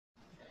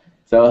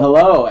So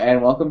hello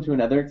and welcome to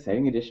another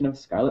exciting edition of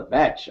Scarlet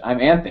Betch. I'm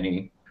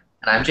Anthony.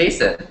 And I'm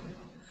Jason.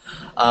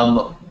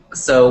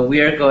 So we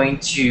are going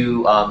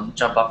to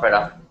jump off right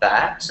off the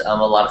bat. A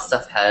lot of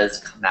stuff has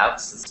come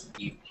out since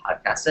we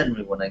podcasted, and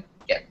we want to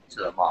get to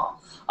them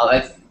all. I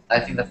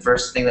think the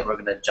first thing that we're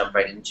going to jump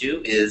right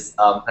into is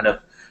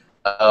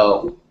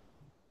uh,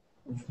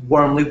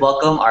 warmly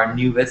welcome our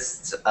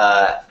newest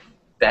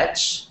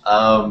Betch.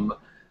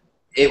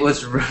 It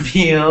was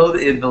revealed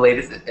in the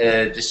latest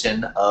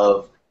edition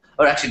of,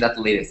 or actually not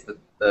the latest, but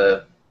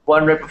the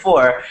one right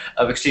before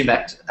of X-treme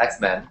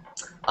X-Men,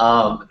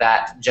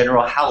 that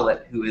General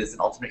Howlett, who is an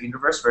alternate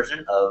universe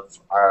version of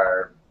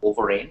our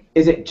Wolverine.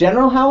 Is it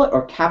General Howlett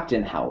or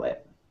Captain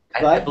Howlett?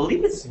 I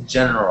believe it's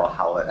General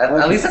Howlett.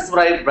 At least that's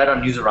what I read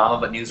on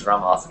Newsarama, but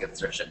Newsarama also gets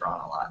their shit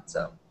wrong a lot.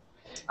 So.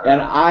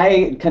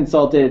 I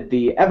consulted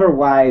the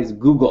ever-wise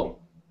Google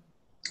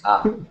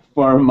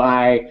for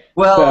my.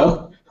 Well.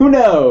 So, who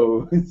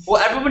knows?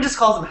 Well, everyone just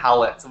calls him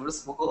Howlett, so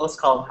let's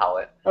call him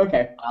Howlett.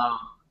 Okay.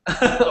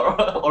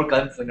 or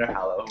Gunslinger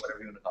Howlett, whatever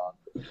you want to call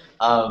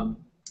him.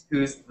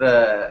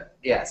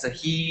 So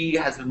he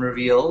has been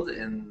revealed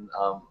in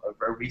a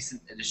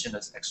recent edition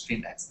of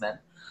X-treme X-Men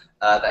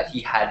that he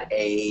had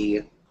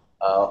a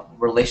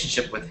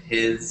relationship with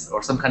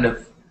or some kind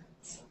of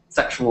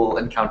sexual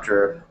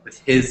encounter with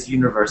his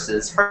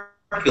universe's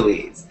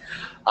Hercules,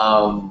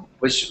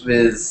 which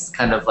was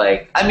kind of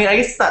like, I mean, I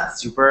guess it's not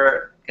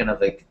super kind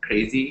of like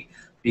crazy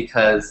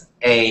because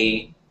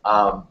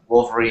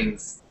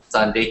Wolverine's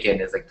son Dakin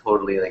is like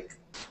totally like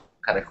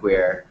kind of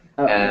queer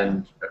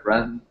and it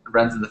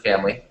runs in the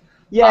family.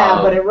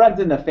 Yeah, but it runs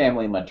in the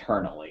family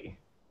maternally.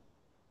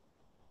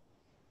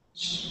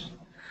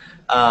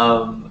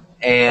 And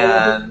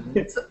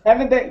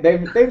haven't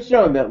they've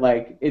shown that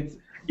like it's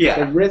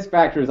the risk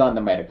factors on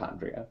the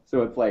mitochondria,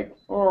 so it's like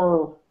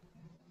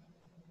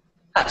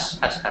Hush,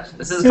 hush, hush.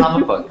 This is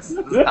comic books.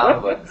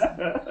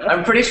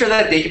 I'm pretty sure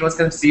that Dakin was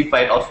conceived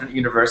by an alternate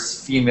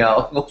universe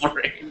female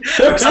Wolverine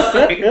or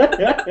something.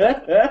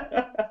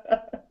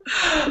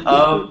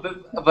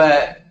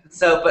 But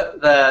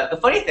the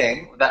funny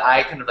thing that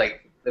I kind of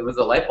like, there was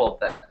a light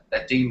bulb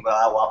that dinged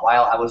while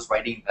I was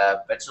writing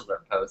the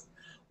Bachelor post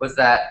was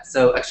that,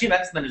 so X-treme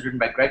X-Men is written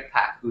by Greg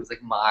Pak, who's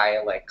like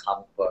my like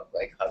comic book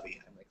like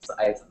hubby.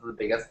 I have the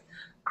biggest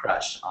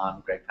crush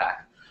on Greg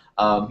Pak.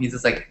 He's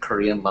this like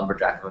Korean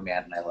lumberjack of a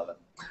man, and I love him.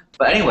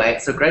 But anyway,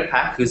 so Greg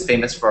Pak, who's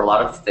famous for a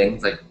lot of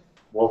things like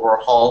World War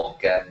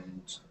Hulk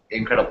and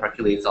Incredible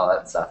Hercules, all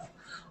that stuff,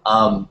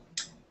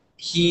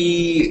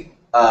 he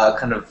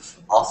kind of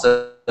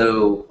also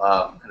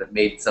kind of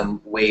made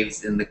some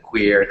waves in the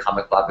queer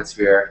comic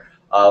blogosphere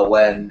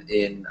when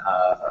in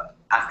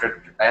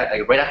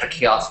right after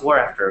Chaos War,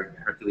 after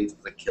Hercules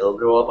was like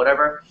killed or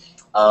whatever.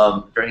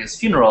 During his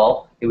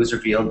funeral, it was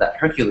revealed that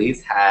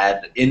Hercules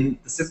had, in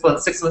the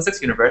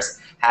 616 universe,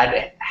 had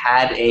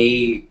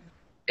a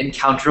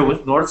encounter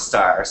with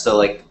Northstar. So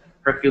like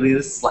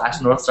Hercules /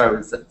 Northstar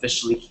was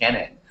officially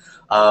canon.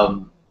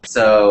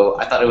 So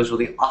I thought it was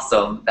really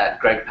awesome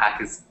that Greg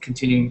Pak is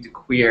continuing to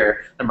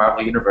queer the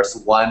Marvel Universe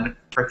one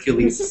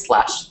Hercules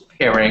 /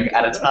 pairing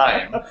at a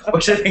time,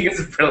 which I think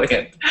is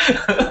brilliant.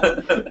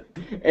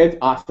 It's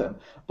awesome.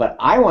 But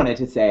I wanted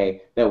to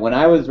say that when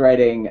I was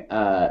writing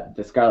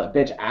the Scarlet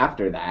Betch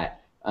after that,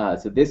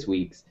 so this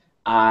week's,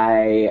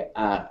 I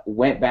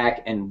went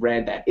back and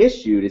read that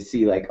issue to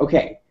see, like,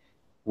 okay,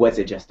 was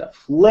it just a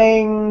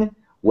fling?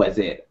 Was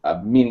it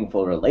a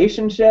meaningful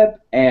relationship?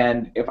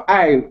 And if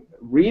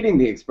reading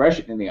the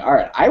expression in the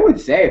art, I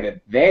would say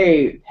that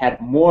they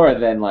had more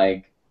than,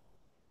 like,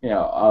 you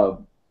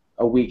know,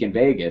 a week in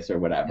Vegas or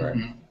whatever.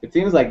 Mm-hmm. It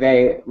seems like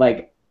they,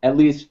 like, at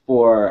least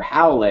for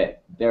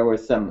Howlett, there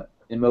was some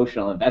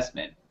emotional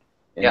investment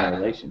in the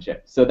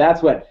relationship. So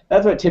that's what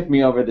tipped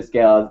me over the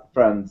scale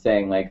from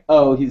saying like,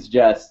 oh, he's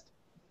just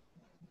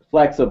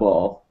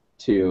flexible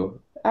to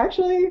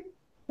actually,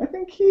 I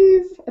think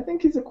he's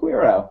a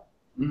queero.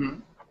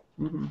 Mm-hmm.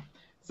 Mm-hmm.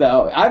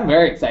 So I'm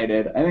very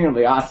excited. I think it'll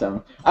be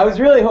awesome. I was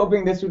really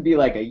hoping this would be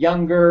like a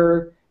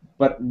younger,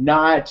 but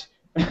not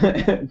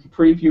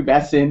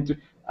prepubescent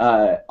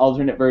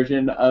alternate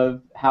version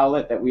of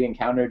Howlett that we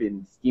encountered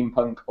in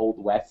Steampunk Old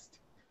West,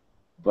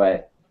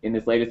 but in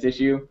this latest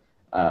issue,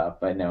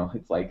 but no,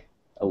 it's like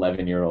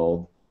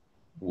 11-year-old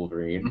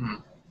Wolverine. Mm-hmm.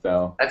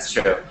 So that's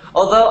true.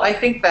 Although I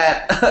think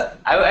that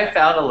I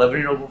found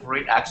 11-year-old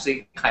Wolverine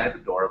actually kind of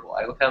adorable.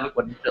 I kind of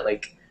wanted to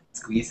like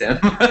squeeze him.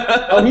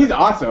 Oh, he's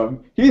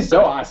awesome. He's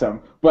so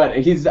awesome. But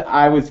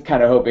I was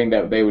kind of hoping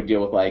that they would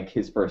deal with like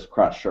his first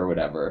crush or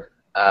whatever.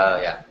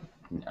 Yeah.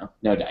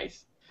 No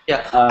dice.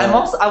 Yeah, I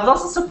was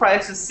also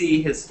surprised to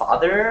see his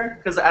father,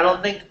 because I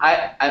don't think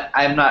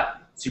I'm not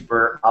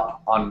super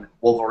up on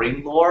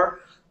Wolverine lore,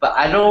 but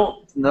I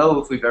don't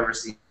know if we've ever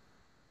seen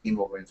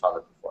Wolverine's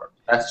father before.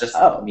 That's just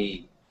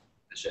me.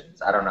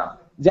 I don't know.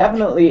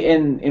 Definitely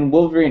in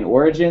Wolverine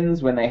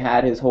Origins, when they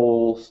had his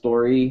whole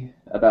story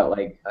about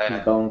like his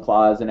bone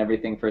claws and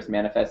everything first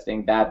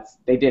manifesting,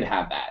 they did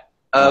have that.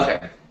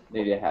 Okay.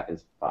 They did have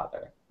his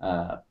father,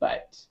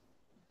 but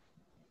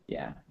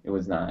yeah, it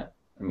was not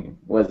I mean,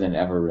 wasn't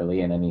ever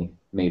really in any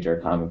major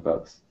comic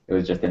books. It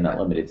was just in that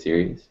limited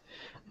series.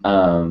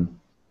 But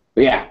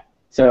yeah,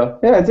 so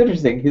yeah, it's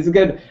interesting. He's a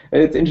good.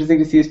 It's interesting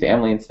to see his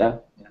family and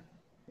stuff.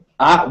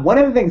 One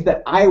of the things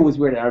that I was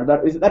weirded out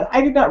about is that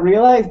I did not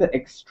realize that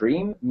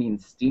X-treme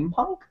means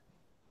steampunk.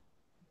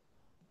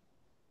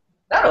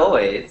 Not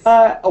always.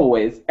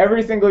 Always.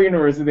 Every single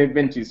universe that they've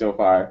been to so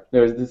far,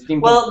 there's the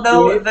steampunk. Well,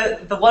 no,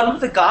 the one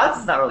with the gods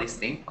is not really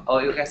steampunk. Oh,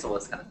 I guess it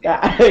was kind of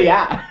Yeah, steampunk.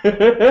 yeah.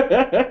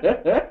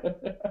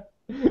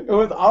 It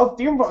was all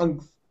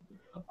steampunks.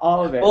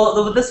 All of it.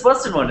 Well, this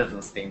Western one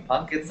isn't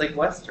steampunk. It's like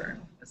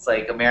Western. It's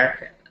like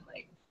American.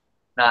 Like,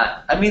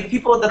 not. I mean,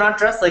 people they're not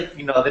dressed like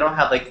they don't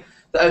have like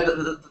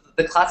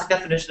the classic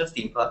definition of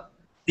steampunk.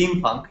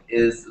 Steampunk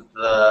is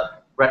the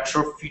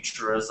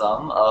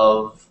retrofuturism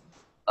of.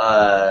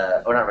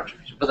 Or not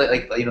retrofuturism, but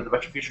like the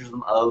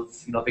retrofuturism of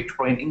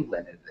Victorian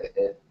England.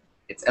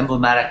 It's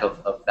emblematic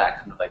of that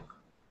kind of like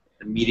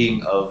the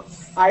meeting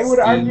of I would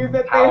argue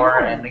that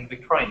power and like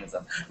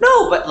Victorianism.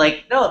 No, but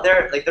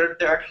their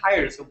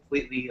attire is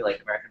completely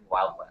like American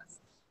Wild West.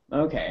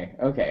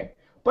 Okay.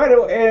 But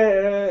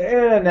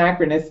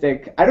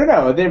anachronistic. I don't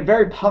know. They're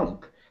very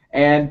punk,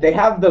 and they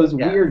have those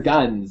weird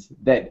guns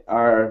that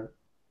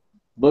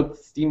look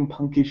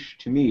steampunkish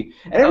to me,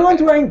 and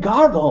everyone's wearing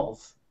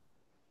goggles.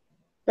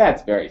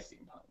 That's very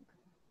steampunk.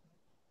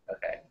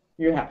 Okay.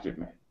 You have to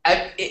admit.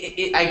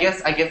 I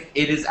guess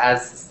it is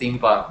as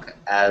steampunk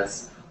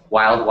as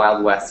Wild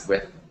Wild West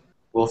with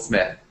Will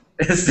Smith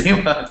is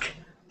steampunk.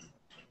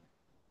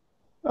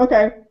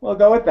 Okay, we'll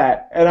go with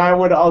that. And I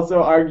would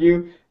also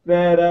argue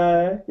that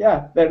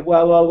that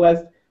Wild Wild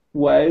West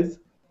was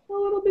a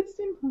little bit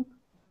steampunk.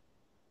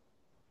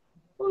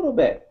 A little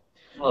bit.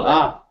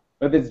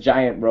 With this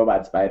giant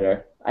robot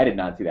spider. I did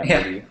not see that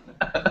movie.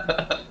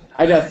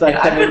 I just saw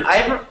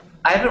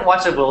I haven't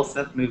watched a Will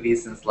Smith movie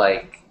since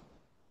like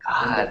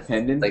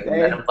Independence like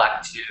Day? Men in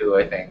Black 2,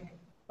 I think.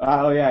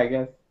 Oh yeah, I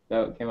guess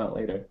that came out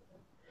later.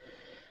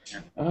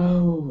 Yeah.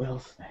 Oh, Will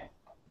Smith.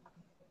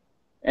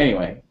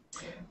 Anyway,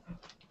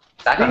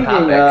 Back on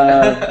speaking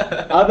topic.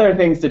 of other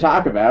things to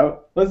talk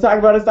about, let's talk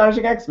about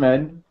Astonishing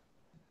X-Men.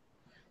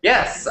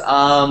 Yes.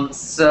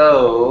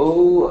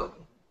 So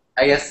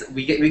I guess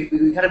we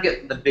kind of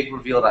get the big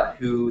reveal about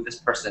who this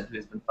person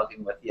who's been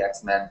fucking with the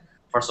X-Men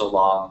for so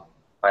long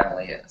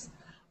finally is.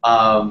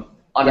 On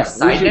a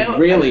side note,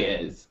 really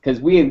is,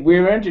 because we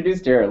were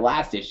introduced to her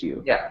last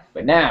issue. Yeah.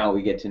 But now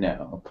we get to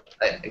know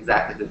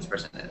exactly who this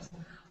person is.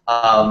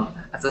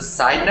 As a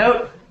side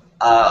note,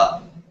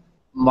 I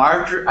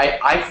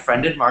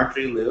friended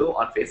Marjorie Liu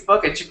on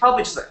Facebook, and she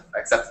probably just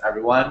accepts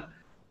everyone.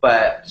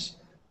 But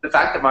the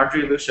fact that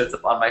Marjorie Liu shows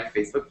up on my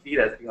Facebook feed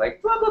as being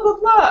like blah blah blah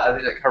blah,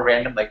 and like her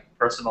random like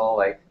personal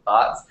like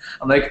thoughts,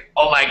 I'm like,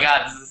 oh my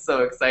god, this is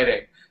so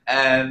exciting.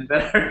 And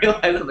then I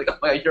realized, I'm like, oh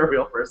my god, you're a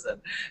real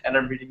person, and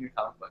I'm reading your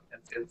comic book.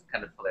 It's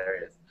kind of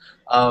hilarious.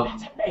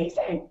 That's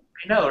amazing.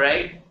 I know,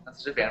 right? I'm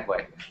such a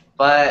fanboy.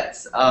 But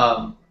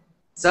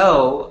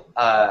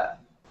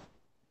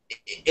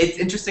it's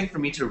interesting for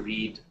me to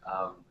read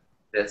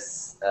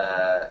this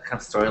kind of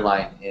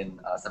storyline in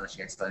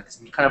Astonishing X-Men, because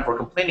we kind of were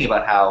complaining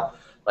about how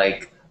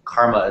like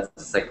Karma is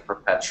this like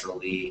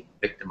perpetually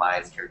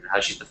victimized character, how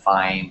she's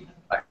defined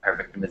by her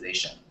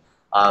victimization.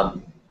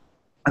 And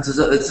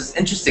so it's just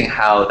interesting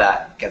how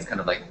that gets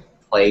kind of like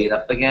played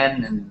up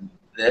again in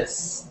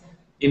this,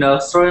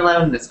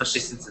 storyline, especially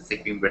since it's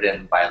like being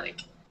written by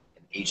like an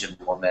Asian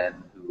woman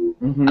who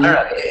I don't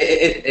know.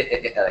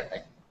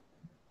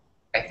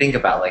 I think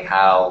about like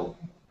how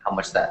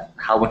much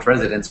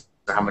resonance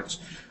or how much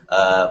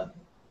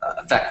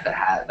effect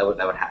that would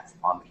have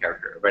on the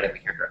character, writing the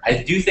character.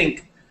 I do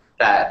think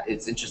that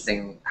it's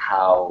interesting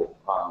how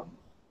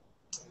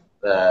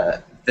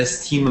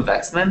this team of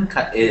X-Men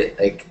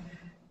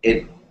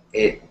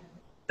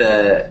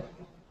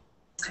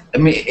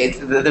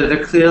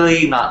they're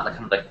clearly not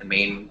kind of like the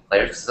main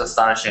players.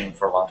 Astonishing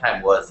for a long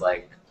time was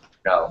like,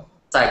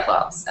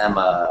 Cyclops,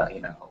 Emma,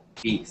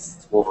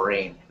 Beast,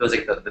 Wolverine. Those are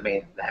like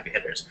the heavy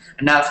hitters.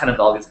 And now it's kind of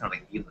all these kind of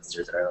like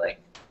B-listers that are like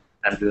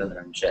kind of doing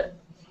their own shit.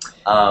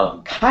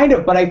 Kind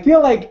of, but I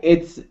feel like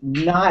it's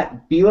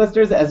not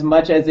B-listers as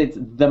much as it's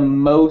the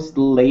most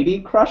lady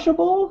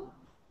crushable.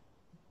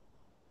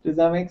 Does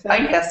that make sense?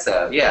 I guess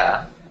so,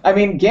 yeah. I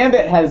mean,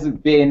 Gambit has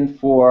been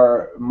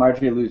for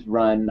Marjorie Liu's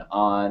run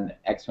on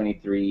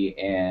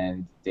X-23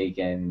 and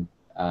Daken,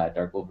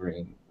 Dark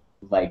Wolverine,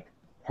 like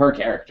her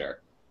character.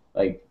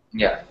 Like,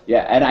 yeah,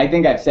 and I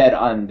think I've said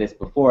on this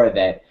before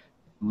that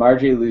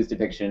Marjorie Liu's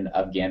depiction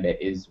of Gambit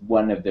is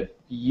one of the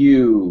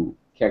few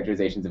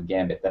characterizations of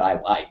Gambit that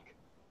I like.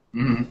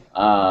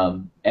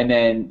 Mm-hmm. And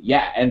then,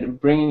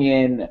 and bringing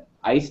in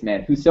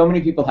Iceman, who so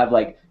many people have,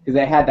 like, because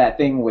they had that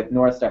thing with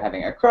Northstar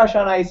having a crush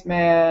on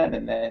Iceman,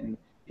 and then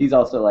he's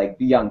also, like,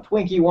 the young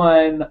Twinkie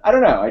one. I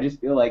don't know. I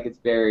just feel like it's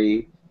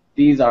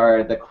these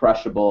are the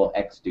crushable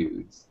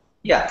X-dudes.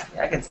 Yeah,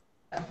 I can see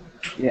that.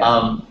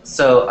 Yeah.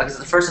 So I guess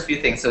the first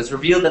few things. So it's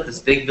revealed that this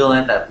big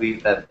villain that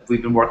we've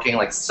been working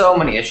like so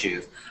many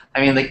issues. I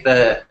mean, like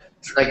the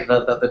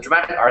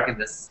dramatic arc in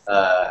this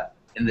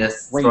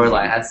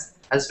storyline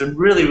has been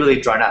really, really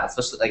drawn out.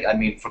 Especially like I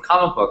mean, for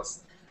comic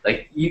books,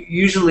 like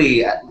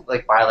usually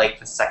like by like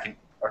the second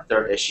or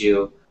third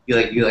issue,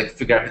 you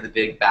figure out who the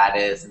big bad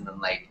is, and then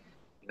like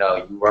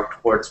you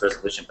work towards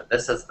resolution. But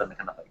this has been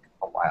kind of like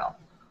a while.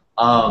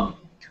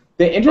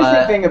 The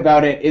interesting thing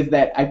about it is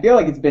that I feel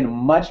like it's been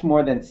much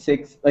more than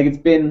six. Like it's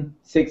been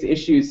 6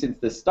 issues since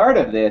the start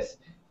of this,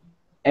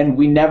 and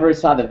we never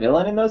saw the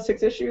villain in those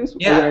 6 issues.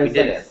 Yeah, we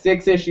did. Like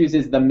 6 issues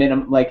is the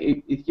minimum. Like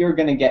if you're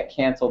gonna get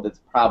canceled,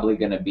 it's probably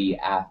gonna be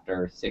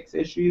after 6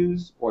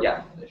 issues or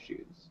 12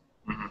 issues.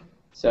 Mm-hmm.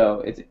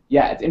 So it's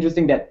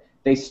interesting that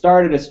they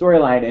started a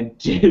storyline and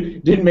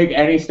didn't make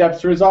any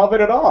steps to resolve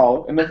it at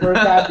all in the first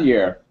half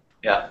year.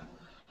 Yeah.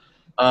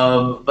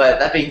 But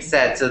that being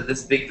said, so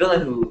this big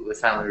villain who was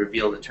finally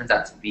revealed, it turns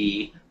out to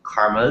be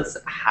Karma's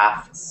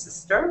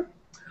half-sister.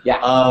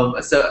 Yeah.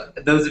 So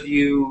those of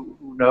you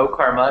who know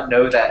Karma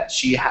know that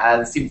she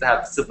seems to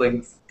have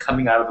siblings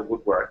coming out of the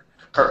woodwork.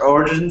 Her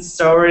origin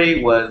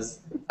story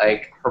was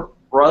like her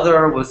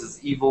brother was this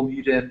evil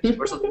mutant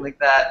or something like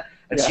that,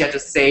 and she had to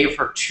save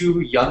her 2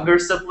 younger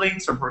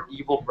siblings from her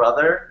evil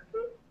brother.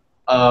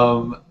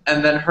 And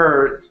then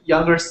her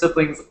younger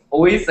siblings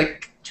always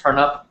like turn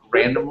up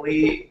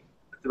randomly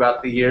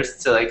throughout the years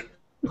to like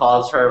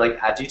cause her like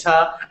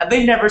agita, and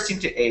they never seem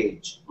to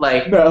age.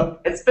 Like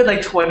it's been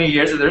like 20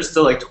 years and they're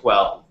still like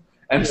 12,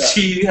 and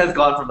she has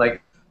gone from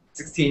like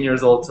 16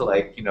 years old to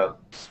like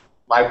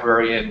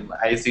librarian.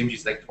 I assume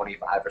she's like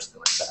 25 or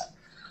something like that.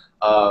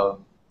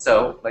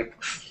 So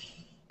like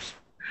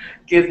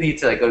kids need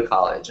to like go to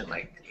college and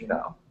like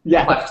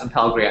collect some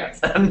Pell Grants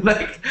and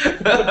like.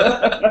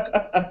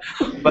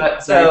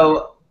 But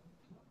so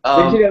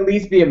they should at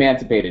least be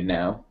emancipated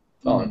now.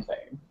 That's all I'm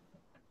saying.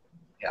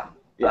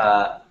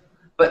 Yeah.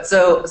 But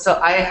so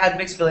I had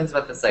mixed feelings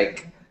about this.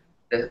 Like,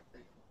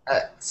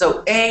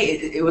 so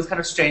it was kind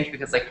of strange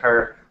because like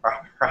her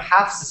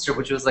half sister,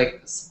 which was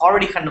like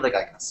already kind of like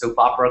a soap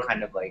opera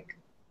kind of like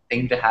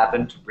thing to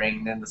happen to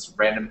bring in this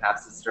random half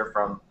sister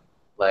from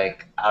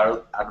like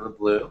out of the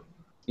blue.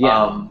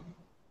 Yeah.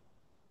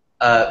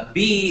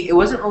 B, it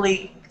wasn't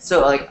really so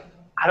like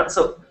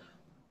so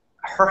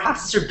her half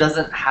sister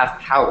doesn't have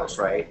powers,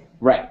 right?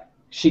 Right.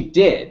 She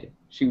did.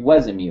 She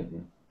was a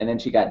mutant, and then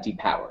she got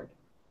depowered.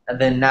 And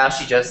then now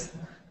she just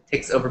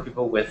takes over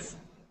people with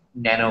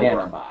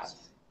nanobots.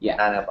 Yeah.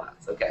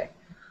 Nanobots. Okay.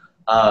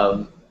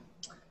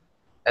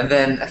 And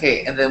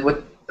then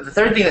what? The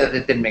third thing that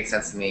didn't make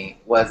sense to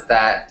me was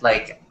that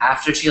like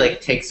after she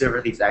like takes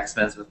over these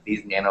X-Men with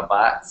these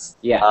nanobots.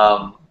 Yeah.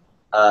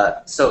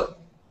 So,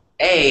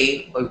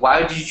 like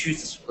why did you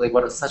choose like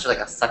what is such like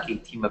a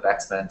sucky team of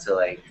X-Men to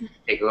like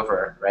take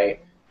over, right?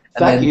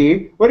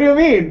 Sucky? What do you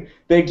mean?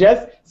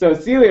 So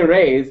Celia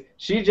Reyes,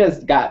 she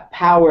just got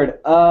powered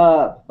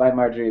up by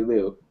Marjorie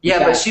Liu. Yeah,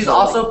 but she's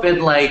also been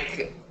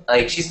like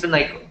she's been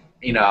like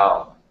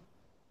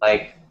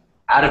like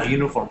out of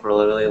uniform for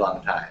a really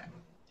long time.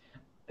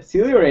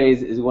 Celia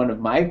Reyes is one of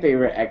my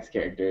favorite X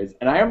characters,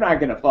 and I am not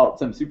going to fault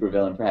some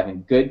supervillain for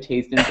having good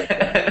taste in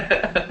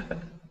fiction.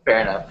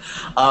 Fair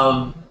enough.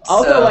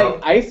 Also, like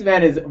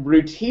Iceman is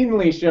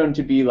routinely shown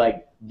to be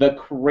like the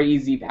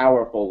crazy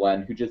powerful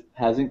one who just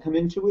hasn't come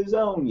into his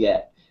own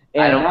yet.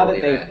 And now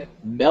that they've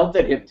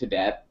melted him to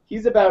death,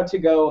 he's about to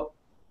go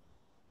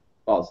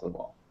balls to the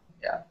wall.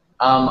 Yeah.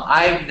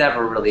 I've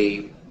never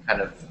really kind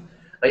of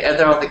like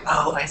they're all like,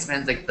 oh,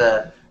 Iceman's like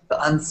the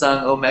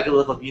unsung omega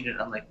level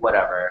mutant. I'm like,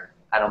 whatever.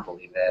 I don't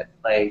believe it.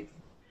 Like.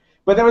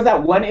 But there was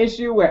that one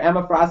issue where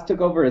Emma Frost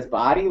took over his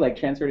body, like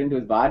transferred into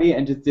his body,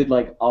 and just did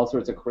like all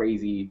sorts of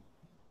crazy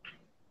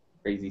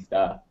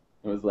stuff.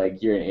 It was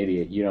like, you're an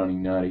idiot. You don't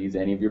even know how to use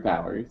any of your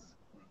powers.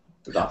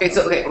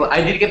 Awesome. Okay, well,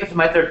 I need to get back to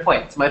my third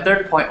point. So my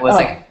third point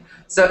was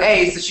so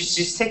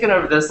she's taken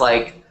over this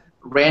like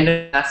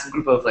random ass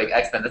group of like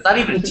X-Men. That's not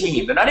even a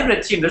team. They're not even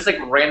a team. There's like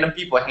random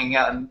people hanging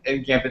out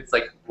in Gambit's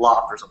like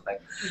loft or something.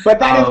 But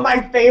that is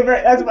my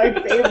favorite. That's my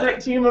favorite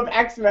team of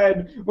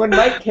X-Men. When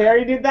Mike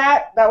Carey did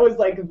that, that was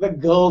like the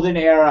golden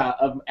era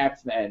of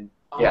X-Men.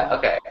 Yeah.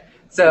 Okay.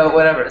 So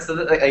whatever.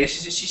 So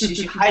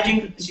she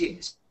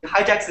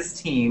hijacks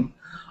this team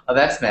of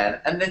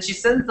X-Men, and then she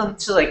sends them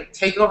to like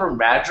take over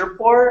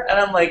Madripoor, and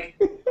I'm like,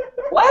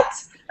 what?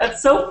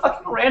 That's so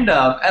fucking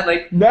random. And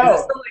like, is this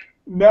some,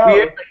 like,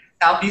 weird like,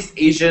 Southeast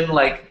Asian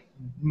like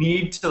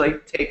need to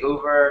like take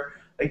over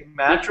like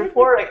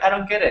Madripoor? Like, I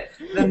don't get it.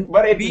 Then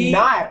but it's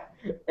not.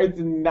 It's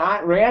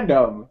not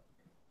random.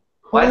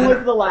 Who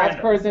was the last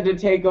person to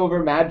take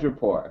over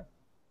Madripoor?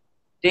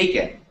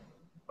 Dakin.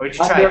 Or did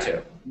you try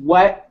to?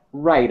 What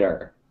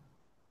writer?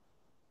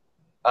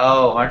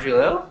 Oh, Marjorie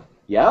Liu?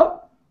 Yep.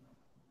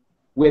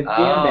 With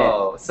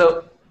Gambit.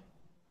 So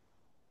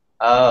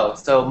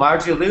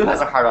Marjorie Liu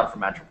has a hard-on for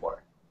Madripoor.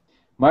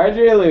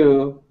 Marjorie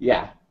Liu,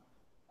 yeah.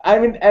 I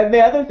mean, and the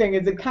other thing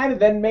is it kind of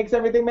then makes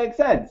everything make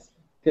sense.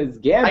 Because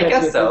Gambit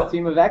was this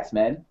team of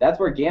X-Men. That's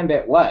where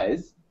Gambit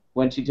was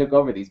when she took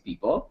over these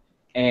people.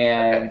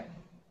 And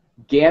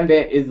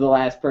Gambit is the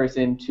last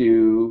person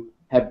to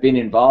have been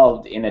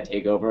involved in a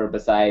takeover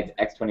besides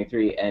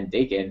X-23 and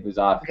Dakin, who's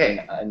off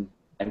in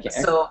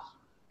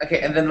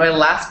Okay, and then my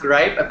last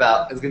gripe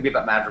about is gonna be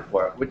about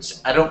Madripoor, which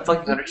I don't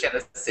fucking understand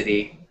this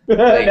city.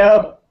 Like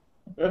No.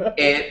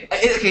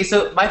 okay,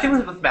 so my thing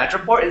with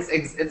Madripoor is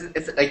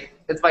it's like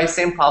it's my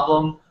same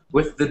problem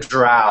with the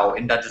Drow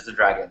in Dungeons and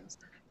Dragons.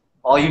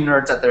 All you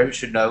nerds out there who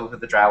should know who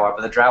the Drow are,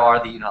 but the Drow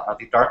are the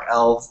dark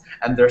elves,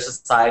 and their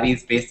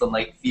societies based on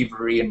like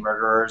thievery and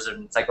murderers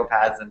and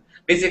psychopaths, and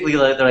basically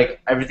like, they're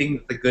like everything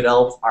that the good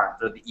elves aren't.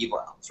 They're the evil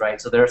elves, right?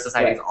 So their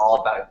society is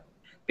all about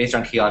based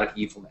on chaotic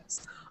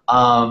evilness.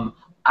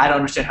 I don't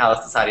understand how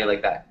a society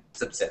like that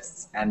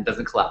subsists and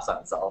doesn't collapse on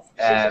itself.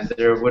 And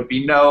there would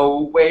be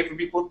no way for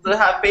people to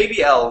have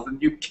baby elves,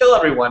 and you kill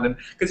everyone, and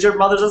because your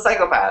mother's a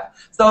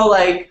psychopath. So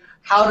like,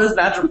 how does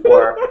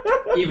Madripoor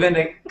even?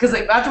 Because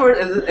like Madripoor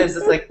is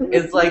this like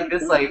this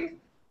like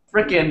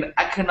freaking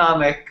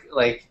economic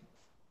like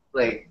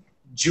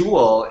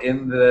jewel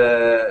in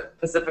the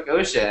Pacific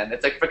Ocean.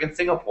 It's like freaking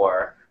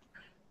Singapore,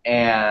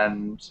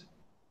 and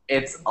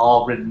it's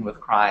all ridden with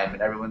crime,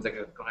 and everyone's like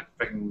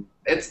freaking.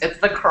 It's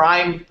the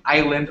crime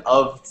island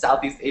of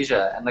Southeast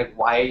Asia, and like,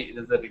 why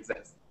does it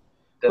exist?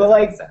 Doesn't But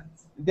make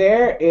sense.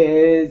 there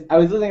is. I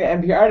was listening to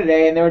NPR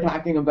today, and they were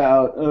talking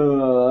about.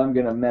 Oh, I'm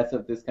gonna mess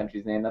up this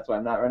country's name. That's why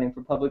I'm not running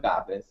for public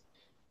office.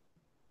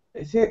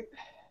 Is it?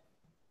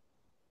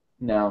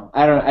 No,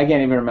 I don't. I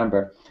can't even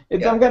remember.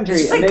 It's some country,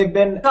 It's and like they've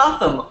been.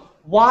 Gotham.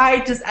 Why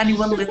does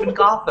anyone live in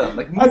Gotham?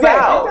 Like, move Okay,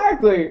 out.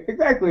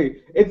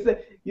 exactly.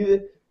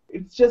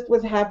 It's just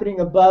what's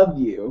happening above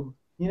you.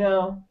 You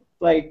know,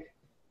 like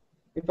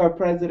if our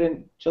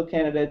presidential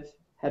candidates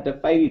had to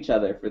fight each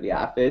other for the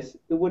office,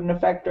 it wouldn't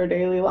affect our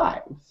daily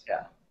lives.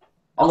 Yeah.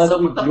 Unless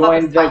Also, we what the fuck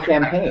joined is their Tiger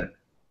campaign.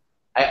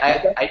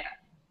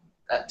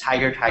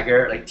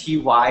 Tiger, like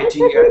Tiger,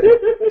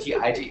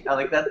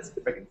 like that's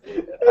freaking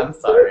stupid. I'm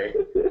sorry.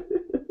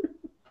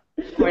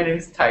 My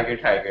name's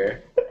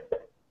Tiger.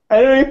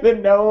 I don't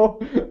even know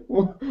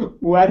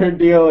what her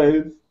deal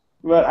is,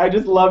 but I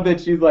just love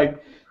that she's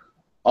like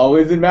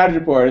always in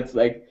Madripoor. It's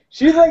like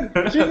she's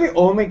the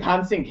only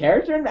constant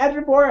character in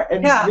Madripoor,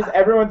 and Yeah. just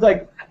everyone's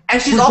like,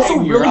 And she's "We're also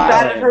taking your really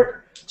bad at island."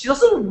 her. She's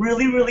also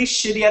really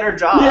shitty at her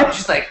job. Yeah.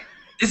 She's like,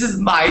 this is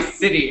my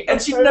city,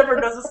 and she never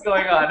knows what's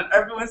going on, and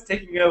everyone's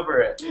taking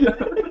over it.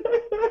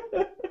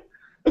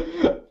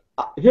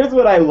 Here's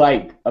what I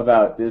like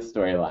about this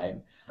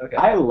storyline. Okay.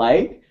 I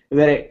like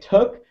that it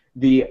took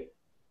the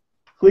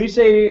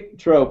cliche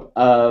trope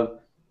of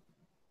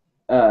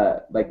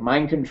like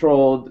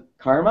mind-controlled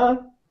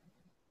karma.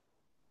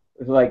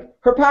 Like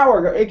her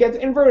power, it gets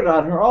inverted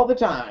on her all the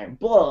time.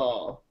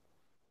 Blah.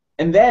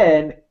 And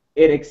then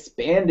it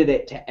expanded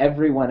it to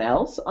everyone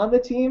else on the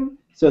team,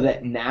 so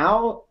that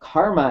now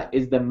Karma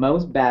is the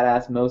most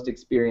badass, most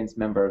experienced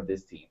member of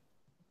this team.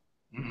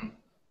 Mm-hmm.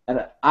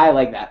 And I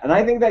like that. And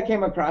I think that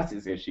came across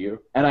this issue.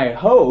 And I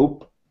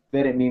hope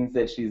that it means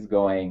that she's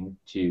going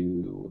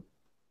to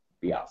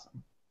be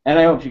awesome. And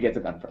I hope she gets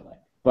a gun for life.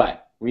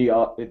 But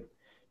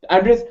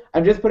I'm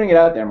just putting it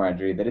out there,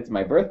 Marjorie, that it's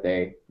my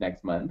birthday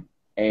next month,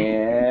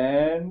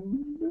 and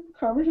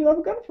Karma should have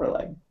a gun for a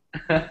leg.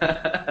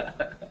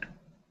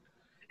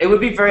 It would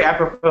be very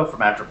apropos for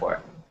Madripoor.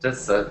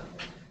 Just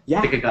Yeah.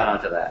 stick a gun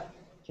onto that.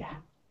 Yeah.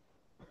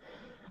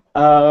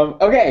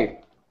 Okay.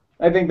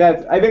 I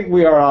think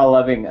we are all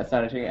loving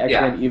Astonishing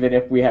X-Men, even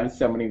if we have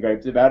so many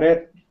gripes about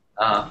it.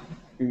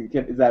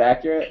 Is that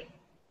accurate?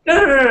 No.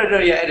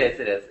 Yeah, it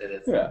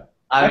is. Yeah.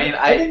 I mean,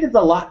 I think it's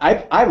a lot.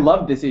 I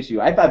love this issue.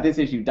 I thought this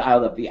issue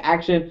dialed up the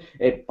action.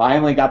 It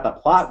finally got the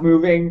plot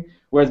moving,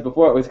 whereas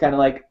before it was kind of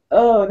like,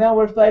 oh, now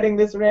we're fighting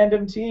this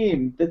random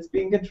team that's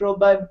being controlled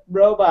by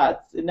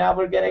robots, and now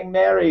we're getting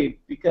married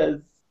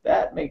because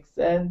that makes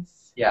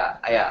sense. Yeah,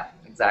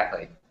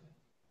 exactly.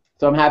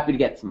 So I'm happy to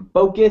get some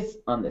focus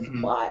on this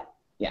plot.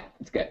 Yeah,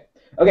 it's good.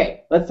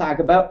 Okay, let's talk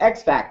about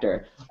X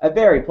Factor, a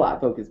very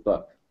plot-focused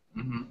book.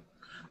 Mm-hmm.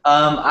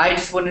 I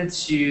just wanted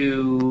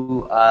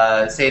to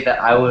say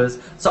that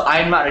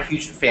I'm not a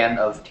huge fan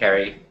of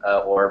Terry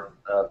or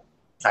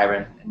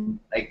Siren, and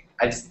like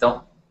I just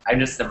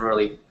never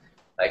really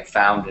like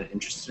found an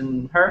interest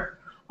in her.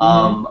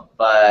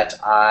 But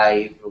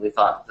I really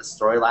thought the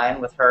storyline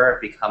with her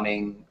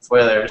becoming,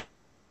 spoilers,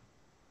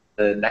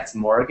 the next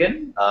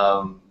Morrigan,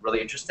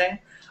 really interesting.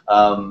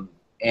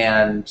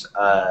 And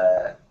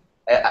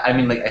I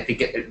mean, like, I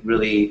think it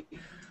really,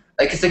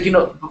 like, it's like,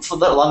 for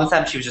the longest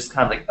time she was just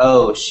kind of like,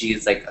 oh,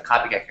 she's like a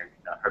copycat character.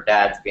 Her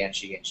dad's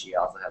Banshee, and she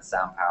also has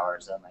sound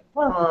powers. And I'm like,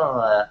 blah, blah,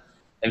 blah.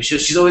 And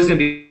she's always going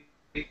to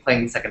be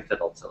playing second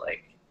fiddle to,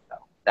 like,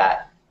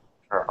 that,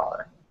 her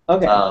father.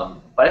 Okay.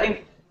 But I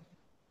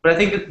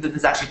think that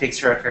this actually takes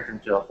her character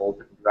into a whole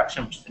different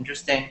direction, which is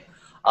interesting.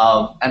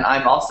 And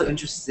I'm also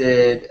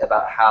interested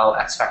about how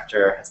X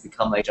Factor has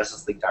become like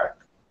Justice League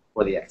Dark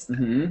for the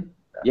X-Men.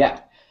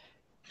 Yeah.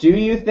 Do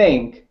you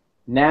think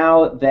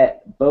now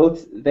that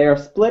they're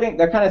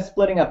kind of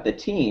splitting up the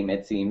team,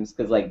 it seems,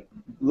 because like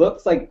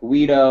looks like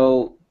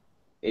Guido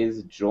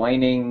is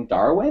joining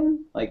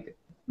Darwin? Like,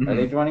 are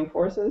they joining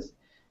forces?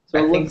 So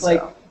it looks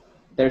like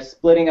they're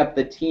splitting up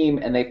the team,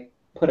 and they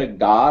put a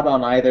god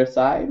on either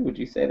side. Would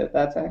you say that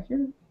that's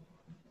accurate?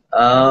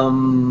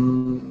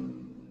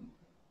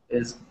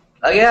 is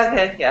yeah,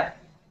 okay, yeah.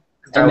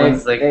 'Cause And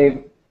Darwin's like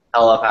they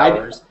hella I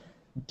powers.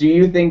 do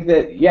you think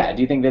that yeah,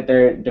 do you think that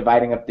they're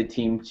dividing up the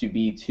team to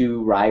be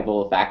two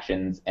rival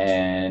factions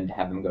and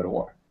have them go to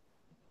war?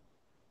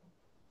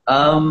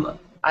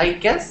 I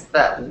guess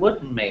that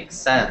would make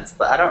sense,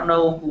 but I don't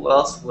know who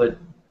else would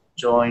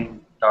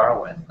join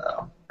Darwin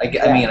though. I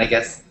mean, Yeah. I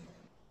guess.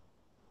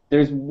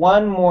 There's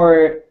one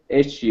more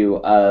issue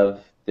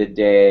of the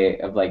day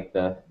of like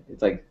the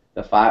it's like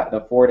the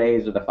 4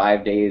 days or the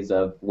 5 days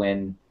of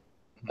when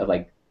of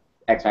like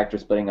X Factor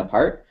splitting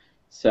apart.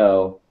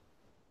 So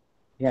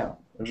yeah,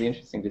 it'll be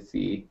interesting to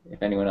see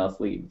if anyone else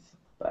leaves.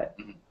 But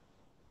Mhm.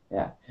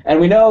 yeah, and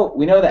we know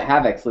that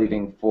Havoc's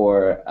leaving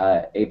for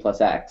A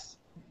plus X.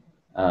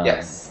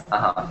 Yes.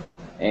 Uh-huh.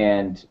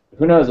 And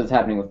who knows what's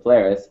happening with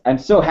Polaris. I'm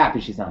so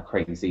happy she's not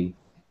crazy.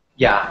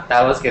 Yeah,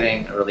 that was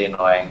getting really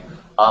annoying.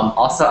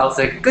 Also, I was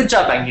like, good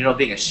job, Magneto,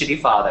 being a shitty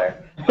father.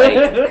 Like,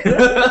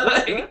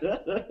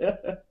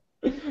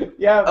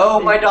 Yeah. oh,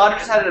 my daughter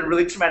just had a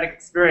really traumatic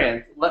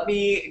experience. Let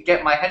me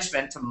get my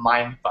henchman to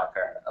mind fuck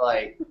her.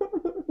 Like,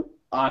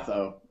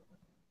 Awesome.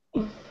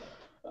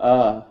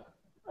 Uh,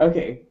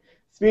 okay.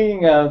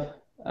 Speaking of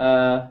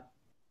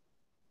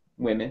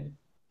women,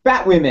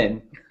 fat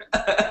women,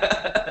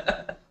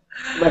 that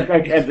like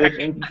our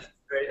transitions.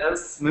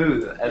 was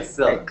smooth as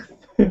silk.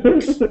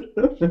 Thanks.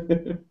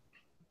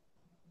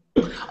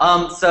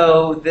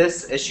 So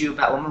this issue of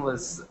Batwoman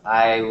was,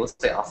 I will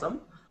say,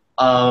 awesome.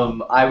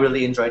 I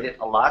really enjoyed it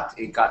a lot.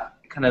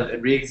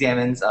 It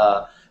re-examines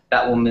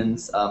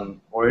Batwoman's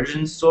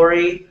origin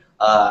story.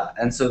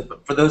 And so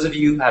for those of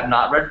you who have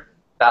not read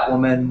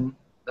Batwoman,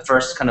 the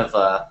first kind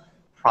of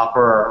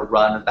proper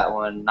run of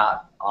Batwoman,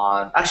 not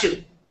on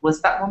actually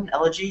was Batwoman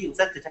Elegy? Was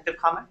that Detective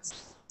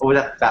Comics or was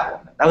that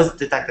Batwoman? That was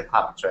Detective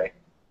Comics, right?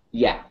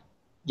 Yeah.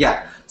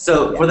 Yeah.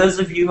 So Yeah. for those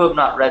of you who have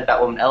not read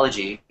Batwoman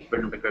Elegy,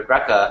 written by Greg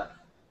Rucka,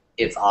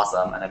 it's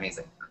awesome and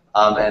amazing.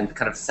 And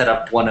kind of set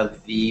up one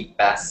of the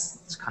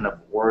best kind of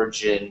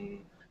origin,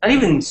 not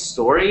even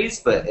stories,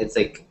 but it's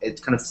like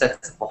it kind of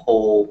sets up a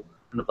whole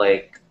kind of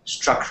like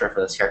structure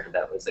for this character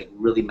that was like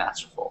really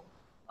masterful.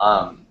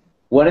 Um,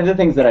 One of the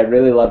things that I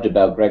really loved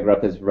about Greg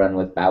Rucka's run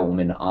with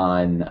Batwoman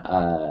on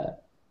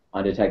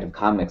Detective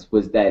Comics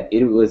was that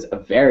it was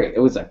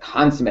a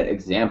consummate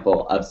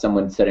example of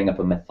someone setting up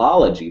a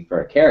mythology for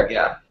a character,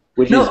 yeah.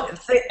 which No, is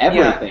yeah.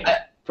 everything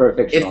for a It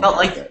fictional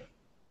felt character. like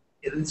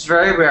it's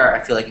very rare. I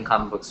feel like in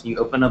comic books, when you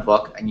open a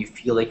book and you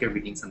feel like you're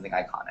reading something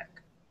iconic.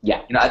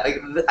 Yeah. You know,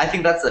 I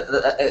think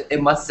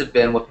it must have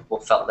been what people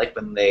felt like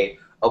when they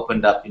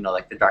opened up, you know,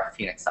 like the Dark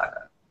Phoenix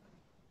saga.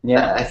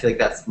 Yeah. I feel like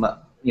that's,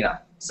 you know,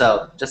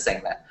 so just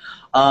saying that.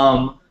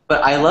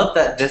 But I love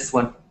that this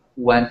one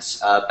went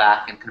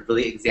back and kind of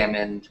really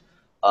examined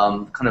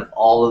kind of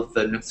all of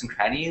the nooks and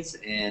crannies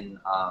in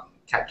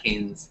Kat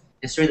Kane's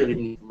history that we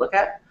need to look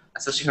at,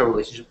 especially her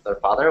relationship with her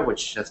father,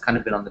 which has kind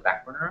of been on the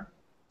back burner.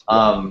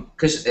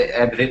 Because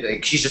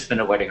like, she's just been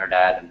avoiding her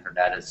dad, and her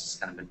dad has just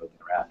kind of been moving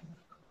around.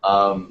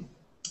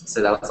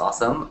 So that was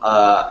awesome.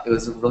 It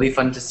was really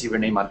fun to see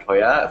Renee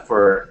Montoya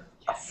for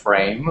a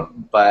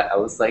frame, but I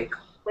was like,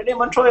 Renee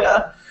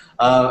Montoya.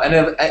 And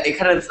it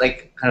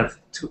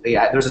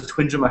yeah, there was a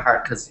twinge in my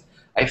heart because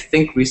I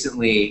think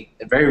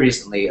very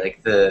recently,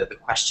 like the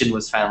question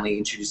was finally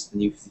introduced in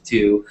the New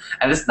 52,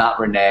 and it's not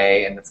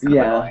Renee, and it's kind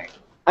of annoying.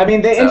 I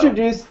mean, they So-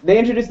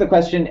 introduced the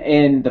question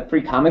in the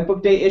Free Comic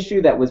Book Day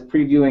issue that was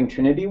previewing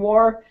Trinity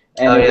War,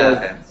 and Oh, it yeah, was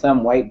okay.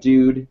 some white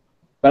dude.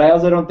 But I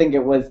also don't think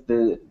it was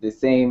the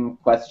same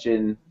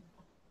question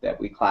that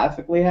we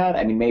classically had.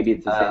 I mean, maybe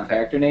it's the same Okay.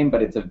 character name,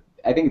 but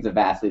I think it's a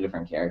vastly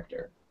different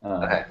character.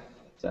 Okay.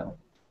 So,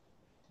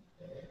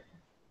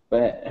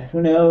 but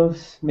who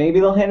knows? Maybe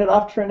they'll hand it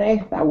off to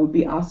Renee. That would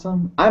be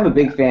awesome. I'm a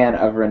big fan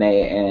of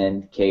Renee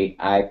and Kate.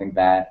 I think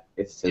that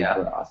is super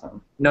Yeah.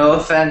 awesome. No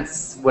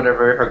offense,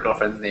 whatever her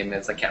girlfriend's name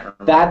is, I can't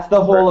remember. That's the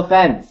whole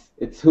offense.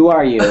 It's who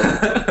are you?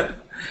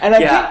 And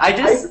Yeah, I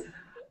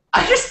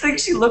just think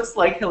she looks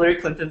like Hillary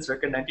Clinton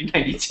circa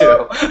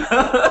 1992.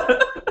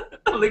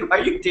 I'm like, why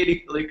are you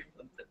dating Hillary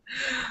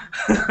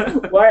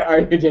Clinton? Why are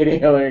you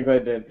dating Hillary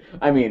Clinton?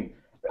 I mean,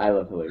 I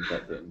love Hillary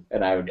Clinton,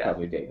 and I would Yeah,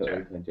 probably date Hillary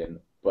sure. Clinton,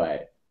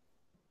 but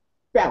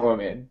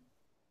Batwoman,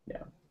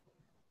 yeah.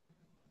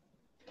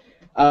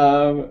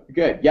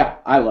 Good. Yeah,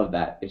 I love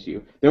that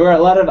issue. There were a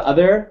lot of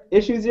other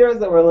issue zeros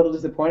that were a little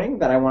disappointing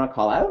that I want to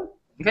call out.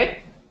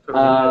 Okay.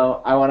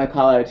 I want to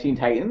call out Teen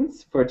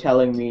Titans for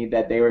telling me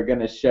that they were going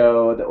to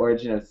show the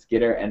origin of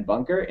Skitter and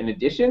Bunker in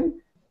addition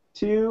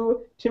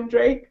to Tim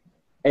Drake.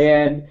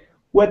 And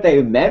what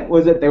they meant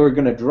was that they were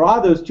going to draw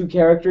those two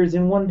characters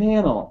in one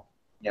panel.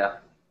 Yeah.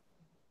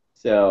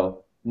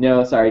 So,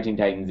 no, sorry, Teen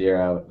Titans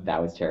Zero.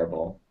 That was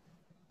terrible.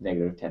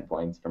 Negative 10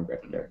 points from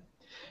Gryffindor.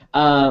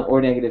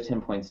 Or negative 10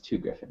 points to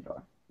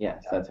Gryffindor.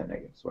 Yes, that's how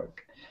negatives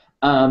work.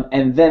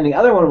 And then the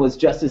other one was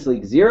Justice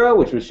League Zero,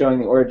 which was showing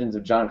the origins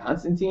of John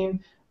Constantine.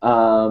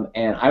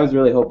 And I was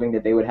really hoping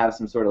that they would have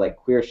some sort of like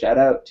queer shout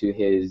out to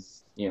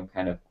his,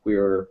 kind of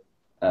queer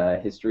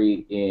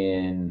history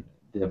in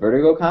the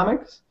Vertigo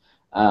comics.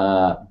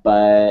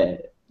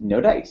 But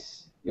no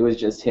dice. It was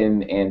just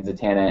him and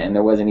Zatanna, and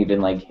there wasn't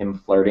even like him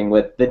flirting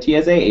with the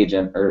TSA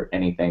agent or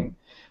anything.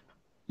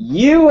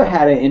 You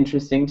had an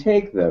interesting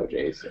take, though,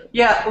 Jason.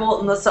 Yeah,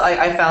 well, no, so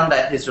I found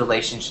that his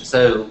relationship.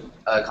 So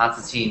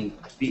Constantine,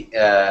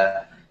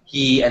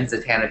 he and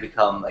Zatanna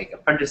become like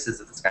apprentices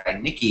of this guy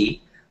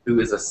Nikki, who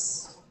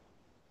is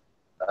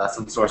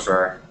some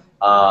sorcerer.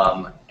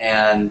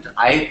 And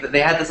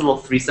they had this little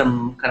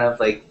threesome kind of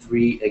like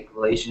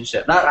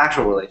relationship, not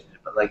actual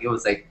relationship, but like it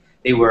was like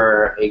they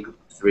were a group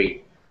of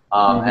three,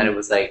 and it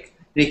was like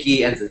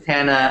Nikki and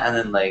Zatanna, and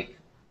then like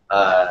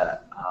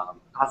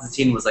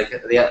Constantine was like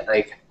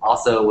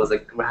also was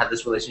like had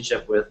this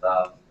relationship with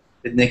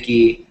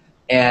Nikki,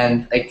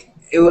 and like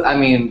I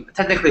mean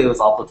technically it was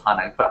all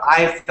platonic, but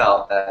I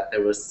felt that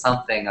there was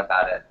something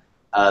about it.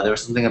 There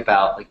was something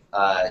about like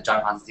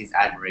John Constantine's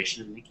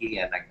admiration of Nikki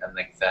and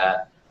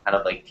that kind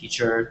of like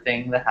teacher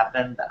thing that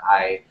happened that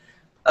I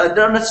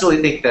don't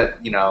necessarily think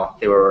that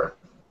they were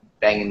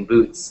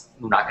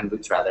knocking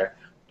boots rather,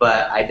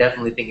 but I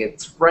definitely think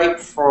it's ripe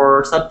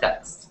for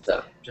subtext.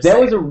 So there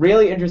was a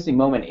really interesting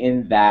moment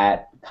in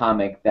that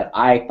comic that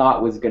I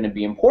thought was going to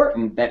be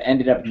important that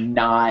ended up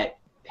not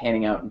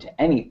panning out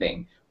into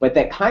anything, but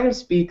that kind of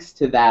speaks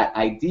to that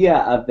idea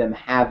of them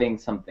having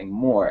something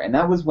more, and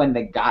that was when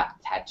they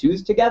got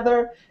tattoos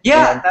together.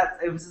 Yeah,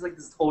 it was just like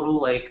this total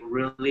like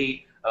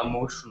really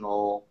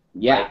emotional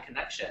like,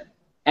 connection.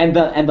 And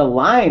the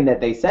line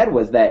that they said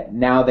was that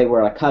now they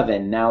were a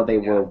coven, now they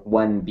were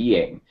one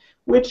being,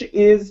 which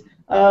is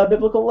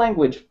biblical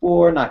language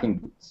for knocking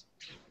boots.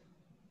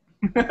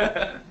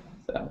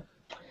 So,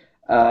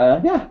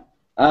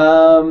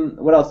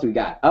 what else do we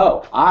got?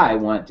 Oh, I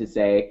want to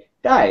say,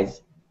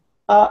 guys,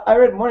 I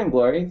read Morning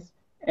Glories,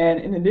 and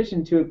in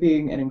addition to it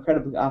being an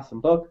incredibly awesome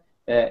book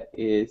that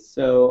is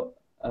so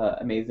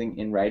amazing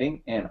in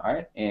writing and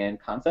art and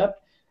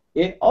concept,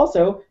 it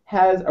also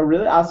has a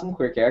really awesome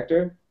queer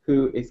character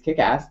who is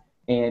kick-ass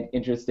and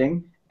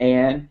interesting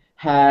and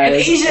has... And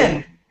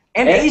Asian!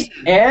 And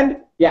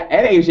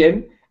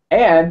Asian,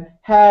 and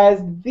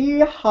has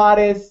the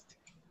hottest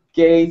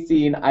gay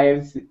scene I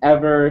have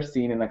ever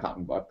seen in a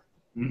comic book.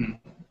 Mm-hmm.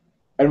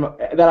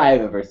 That I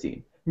have ever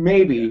seen.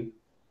 Maybe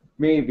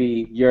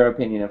your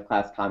opinion of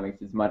class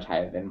comics is much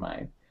higher than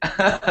mine.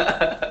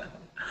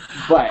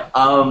 But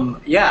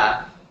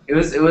yeah, it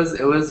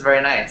was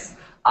very nice.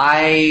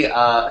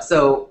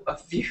 So a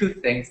few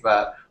things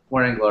about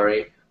Morning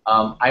Glory.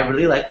 I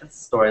really like the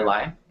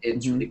storyline.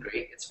 It's really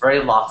great. It's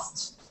very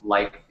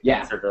Lost-like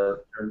in sort of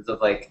terms of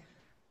like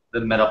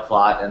the meta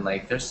plot and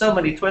like there's so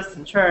many twists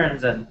and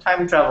turns and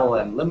time travel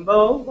and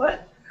limbo.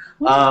 What?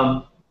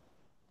 So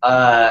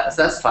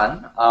that's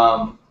fun.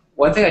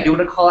 One thing I do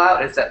want to call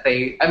out is that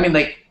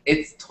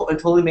it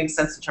totally makes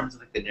sense in terms of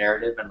like the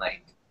narrative and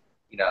like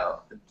the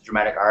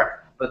dramatic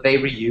art, but they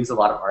reuse a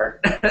lot of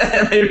art.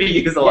 They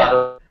reuse a lot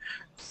of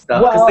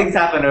stuff because things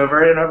happen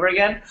over and over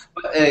again.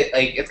 But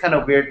it's kind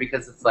of weird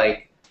because it's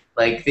like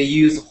they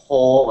use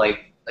whole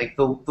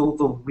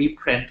they'll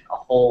reprint a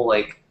whole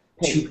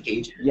 2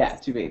 pages. Yeah,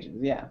 2 pages.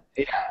 Yeah.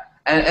 Yeah,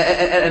 and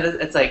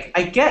it's like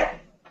I get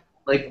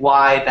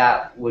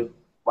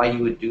why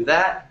you would do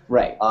that.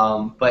 Right.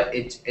 But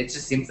it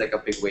just seems like a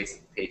big waste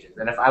of pages.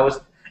 And if I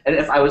was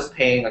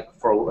paying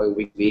for a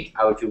week,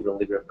 I would feel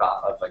really ripped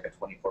off of like a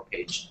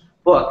 24-page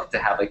book to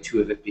have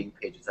 2 of it being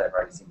pages that I've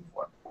already seen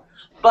before.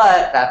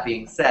 But that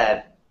being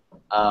said,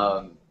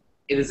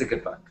 it is a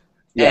good book,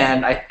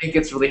 and I think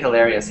it's really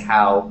hilarious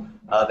how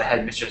the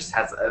headmistress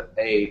has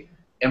a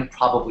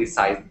improbably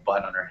sized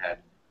bun on her head,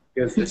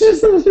 because it's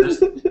just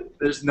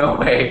there's no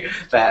way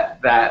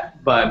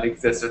that bun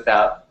exists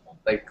without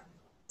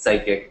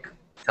psychic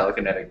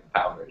telekinetic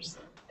powers.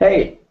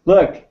 Hey,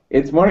 look,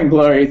 it's Morning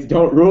Glories.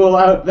 Don't rule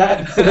out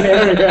that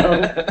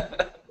scenario.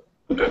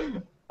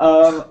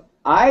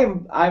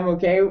 I'm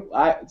okay.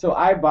 So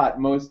I bought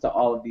most of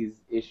all of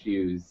these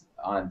issues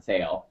on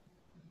sale.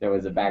 There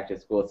was a back to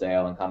school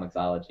sale on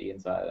Comixology,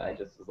 and so I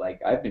just was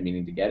like, I've been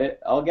meaning to get it.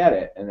 I'll get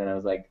it. And then I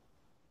was like,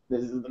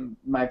 this is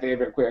my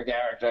favorite queer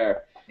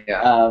character.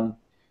 Yeah.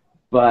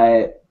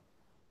 But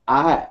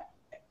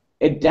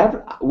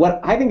what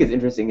I think is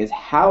interesting is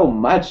how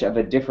much of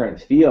a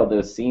different feel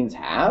those scenes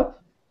have.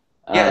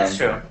 Yeah, that's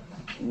true.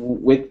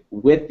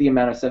 With the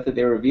amount of stuff that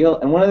they reveal,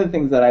 and one of the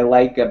things that I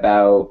like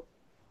about,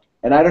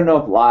 and I don't know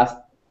if Lost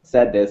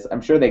said this,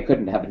 I'm sure they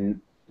couldn't have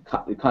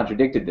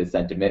contradicted this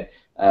sentiment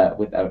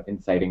without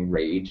inciting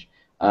rage,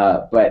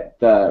 but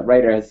the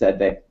writer has said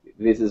that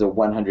this is a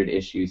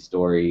 100-issue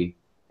story,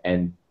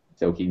 and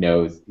so he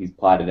knows he's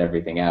plotted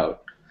everything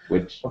out.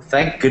 Which, well,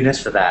 thank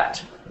goodness for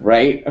that.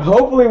 Right?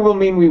 Hopefully will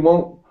mean we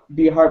won't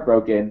be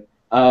heartbroken.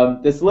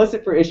 The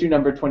solicit for issue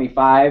number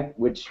 25,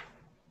 which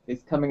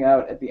is coming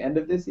out at the end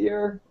of this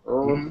year.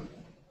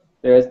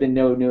 There has been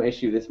no new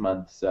issue this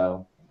month,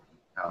 so.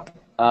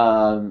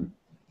 Oh.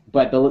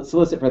 But the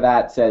solicit for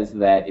that says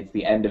that it's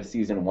the end of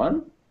season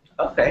 1.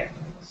 Okay.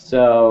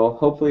 So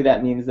hopefully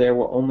that means there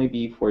will only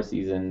be 4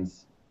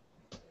 seasons.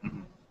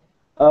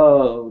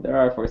 Oh, there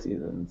are 4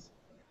 seasons.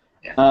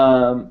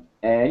 Yeah.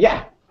 And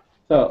yeah.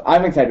 So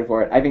I'm excited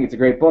for it. I think it's a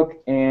great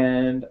book,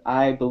 and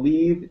I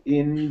believe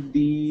in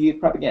the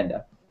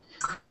propaganda.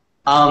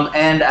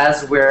 And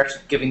as we're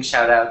giving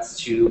shout outs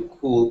to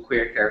cool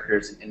queer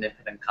characters in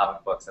independent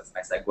comic books, that's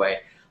my segue.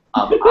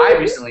 I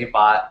recently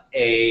bought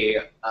I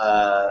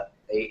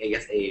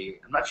guess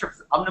I'm not sure if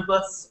it's an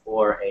omnibus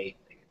or a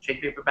trade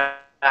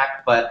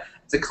paperback, but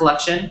it's a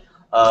collection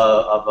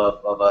of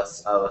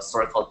a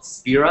story called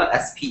Spira,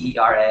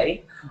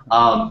 Spera.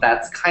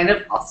 That's kind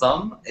of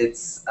awesome.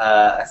 It's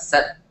a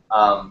set.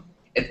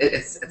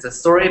 It's a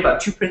story about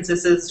two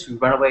princesses who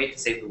run away to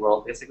save the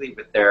world, basically,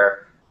 with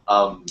their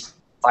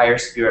fire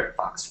spirit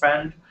fox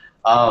friend.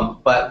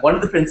 But one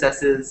of the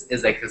princesses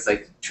is like this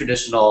like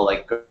traditional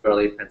like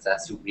girly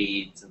princess who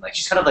reads and like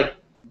she's kind of like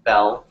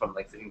Belle from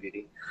like Sleeping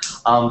Beauty.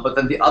 But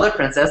then the other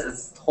princess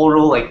is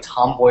total like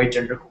tomboy,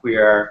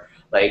 genderqueer,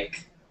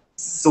 like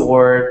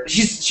sword.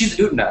 She's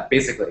Utna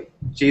basically.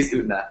 She's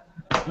Utna,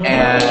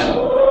 and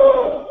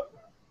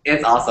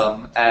it's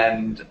awesome.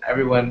 And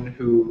everyone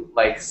who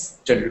likes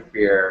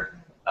genderqueer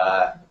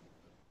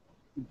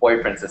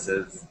boy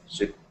princesses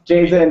should.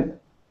 Jason,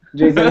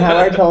 have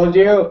I told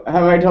you?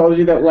 Have I told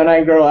you that when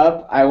I grow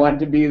up, I want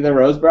to be the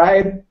Rose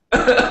Bride?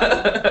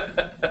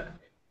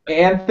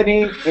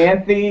 Anthony,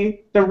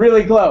 they're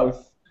really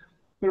close.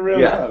 They're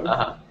really close.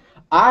 Uh-huh.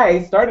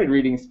 I started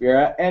reading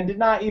Spira and did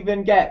not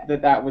even get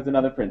that that was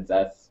another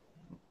princess.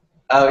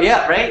 Oh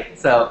yeah, right.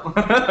 So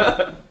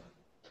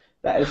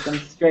that is some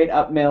straight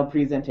up male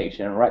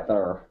presentation right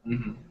there.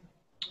 Mm-hmm.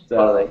 So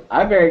totally.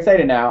 I'm very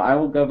excited now. I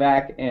will go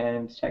back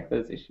and check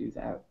those issues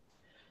out.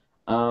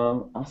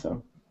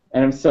 Awesome.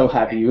 And I'm so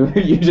happy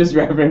you just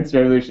referenced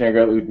Revolutionary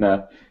Girl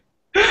Utna.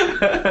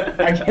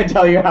 I can't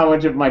tell you how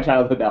much of my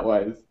childhood that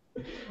was.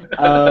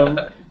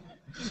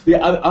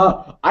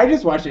 I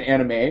just watched an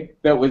anime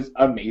that was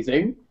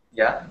amazing.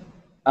 Yeah.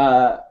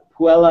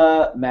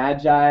 Puella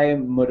Magi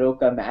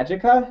Mudoka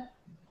Magica.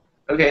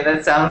 Okay,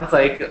 that sounds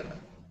like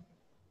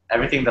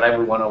everything that I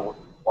would want to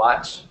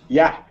watch.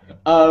 Yeah.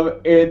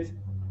 It's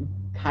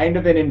kind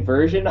of an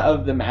inversion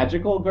of the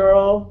magical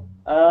girl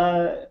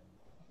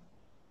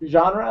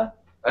genre.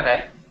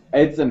 Okay.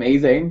 It's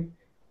amazing.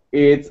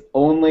 It's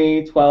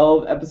only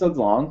 12 episodes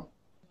long.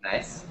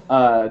 Nice.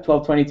 12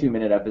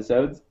 22-minute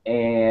episodes,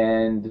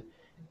 and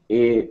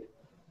it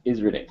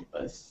is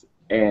ridiculous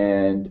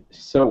and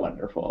so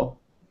wonderful.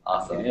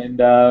 Awesome. And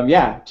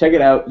yeah, check it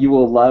out. You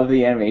will love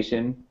the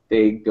animation.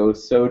 They go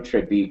so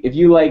trippy. If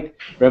you like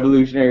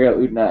Revolutionary Girl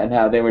Utna and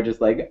how they were just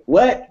like,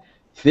 what?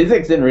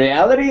 Physics and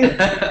reality?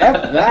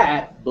 F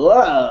that.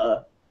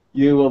 Blah.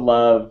 You will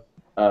love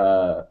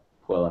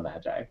Puella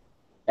Magi.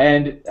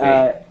 And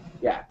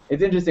yeah,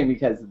 it's interesting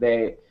because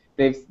they've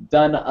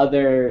done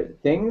other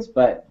things,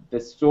 but the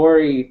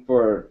story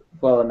for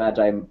Puella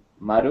Magi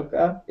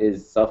Madoka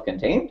is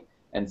self-contained,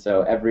 and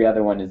so every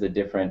other one is a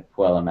different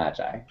Puella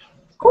Magi.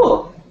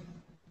 Cool.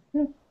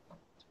 Yeah,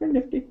 it's pretty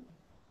nifty.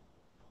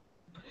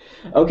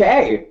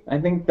 Okay, I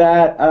think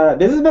that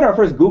this has been our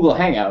first Google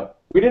Hangout.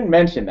 We didn't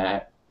mention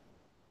that.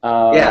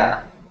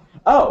 Yeah.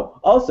 Oh,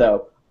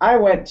 also, I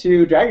went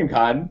to Dragon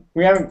Con.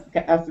 We haven't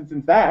asked it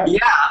since that. Yeah,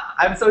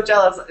 I'm so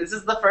jealous. This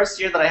is the first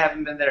year that I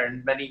haven't been there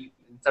in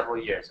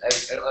several years.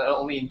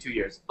 Only in 2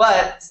 years.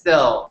 But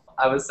still,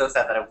 I was so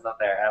sad that I was not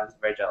there. I was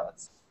very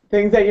jealous.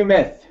 Things that you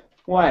missed.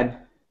 One,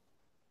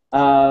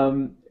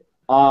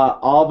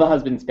 all the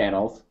husbands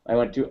panels. I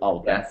went to all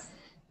of them. Yes.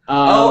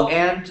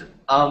 And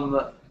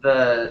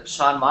the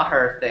Sean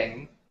Maher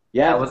thing.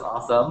 Yes. That was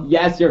awesome.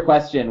 Yes, your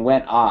question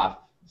went off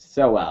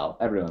so well.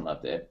 Everyone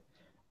loved it.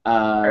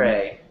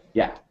 Hooray.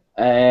 Yeah.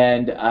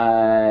 And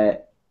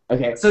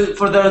okay. So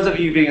for those of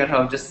you being at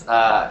home, just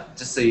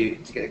so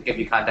to give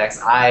you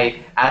context, I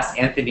asked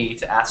Anthony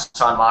to ask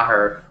Sean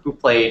Maher, who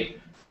played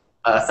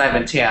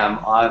Simon Tam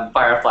on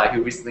Firefly,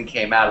 who recently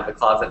came out of the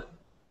closet.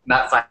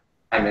 Not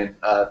Simon,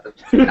 the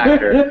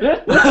actor.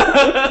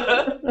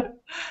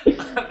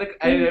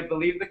 I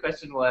believe the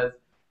question was,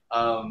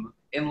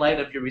 in light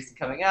of your recent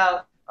coming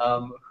out,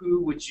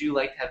 who would you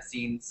like to have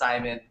seen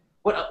Simon?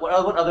 What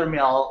other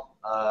male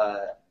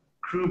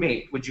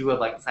crewmate would you have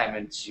liked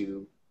Simon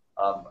to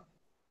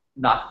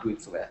knock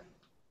boots with?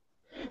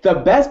 The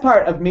best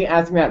part of me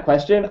asking that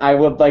question, I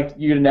would like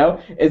you to know,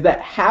 is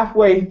that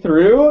halfway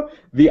through,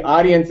 the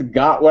audience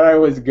got where I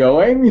was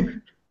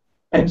going,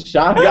 and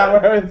Sean got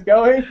where I was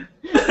going,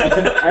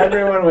 and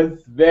everyone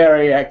was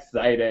very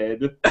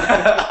excited.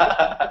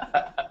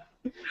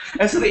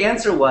 And so the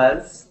answer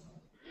was?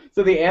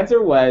 So the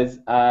answer was,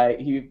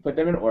 he put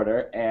them in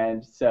order,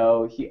 and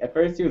so at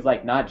first he was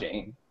like, not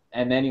Jane,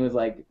 and then he was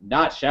like,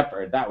 not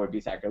Shepard, that would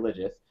be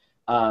sacrilegious.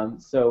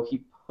 So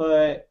he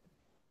put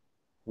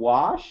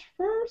Wash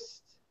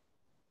first,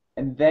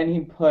 and then he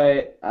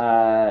put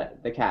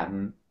the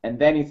captain, and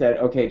then he said,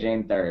 okay,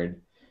 Jane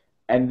third.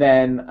 And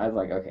then I was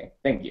like, okay,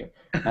 thank you.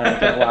 And I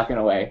kept walking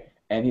away,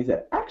 and he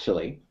said,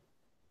 actually,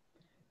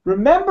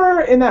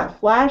 remember in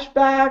that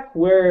flashback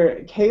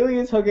where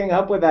Kaylee is hooking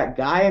up with that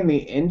guy in the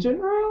engine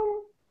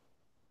room?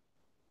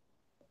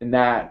 And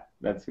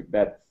that's who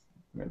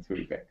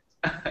he picked.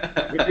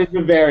 which is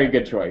a very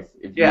good choice.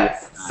 If you,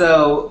 Yes.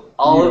 So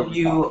all of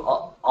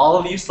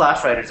you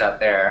slash writers out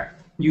there,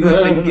 you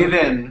have been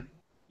given,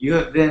 you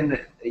have been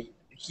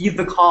heed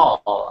the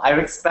call. I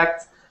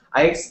expect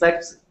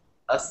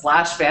a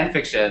slash fan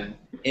fiction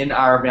in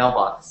our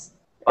mailbox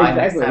by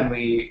next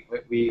exactly.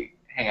 time we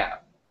hang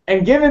out.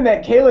 And given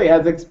that Kaylee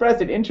has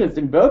expressed an interest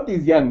in both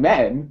these young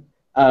men,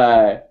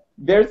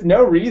 there's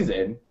no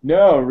reason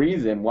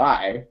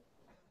why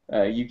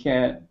you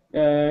can't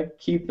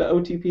keep the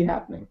OTP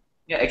happening.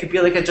 Yeah, it could be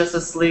like a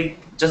Justice League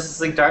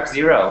Dark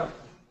Zero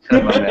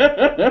kind of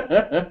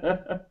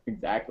moment.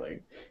 Exactly.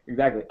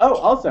 Exactly. Oh,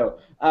 also,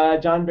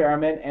 John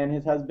Barrowman and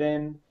his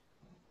husband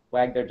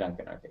wagged their junk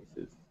in our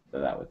faces, so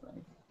that was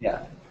nice.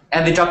 Yeah,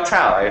 and they dropped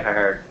trout. I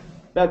heard.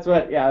 That's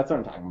what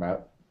I'm talking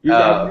about. You Oh,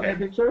 guys seen okay.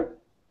 a picture?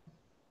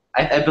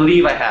 I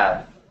believe I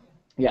have.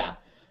 Yeah.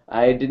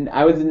 I didn't.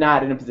 I was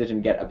not in a position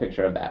to get a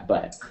picture of that,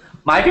 but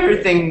My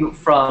favorite thing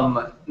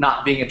from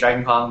not being at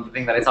Dragon Con, the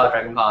thing that I saw at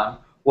Dragon Con,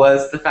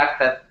 was the fact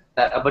that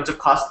a bunch of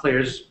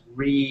cosplayers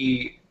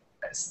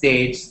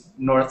re-staged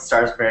North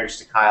Star's marriage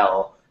to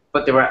Kyle,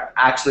 but there were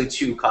actually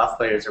two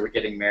cosplayers who were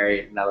getting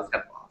married, and that was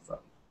kind of awesome.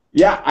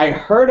 yeah, I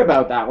heard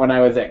about that when I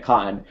was at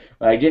con,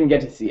 but I didn't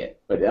get to see it.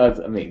 But it was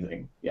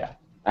amazing. Yeah,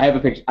 I have a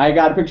picture. I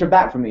got a picture of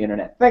that from the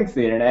internet. Thanks,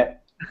 the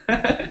internet.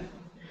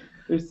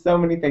 There's so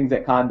many things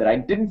at con that I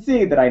didn't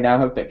see that I now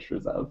have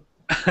pictures of.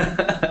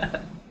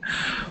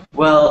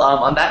 Well,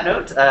 on that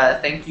note,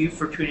 thank you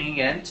for tuning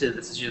in to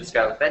this issue of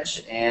Scarlet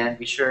Betch, and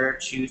be sure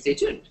to stay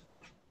tuned.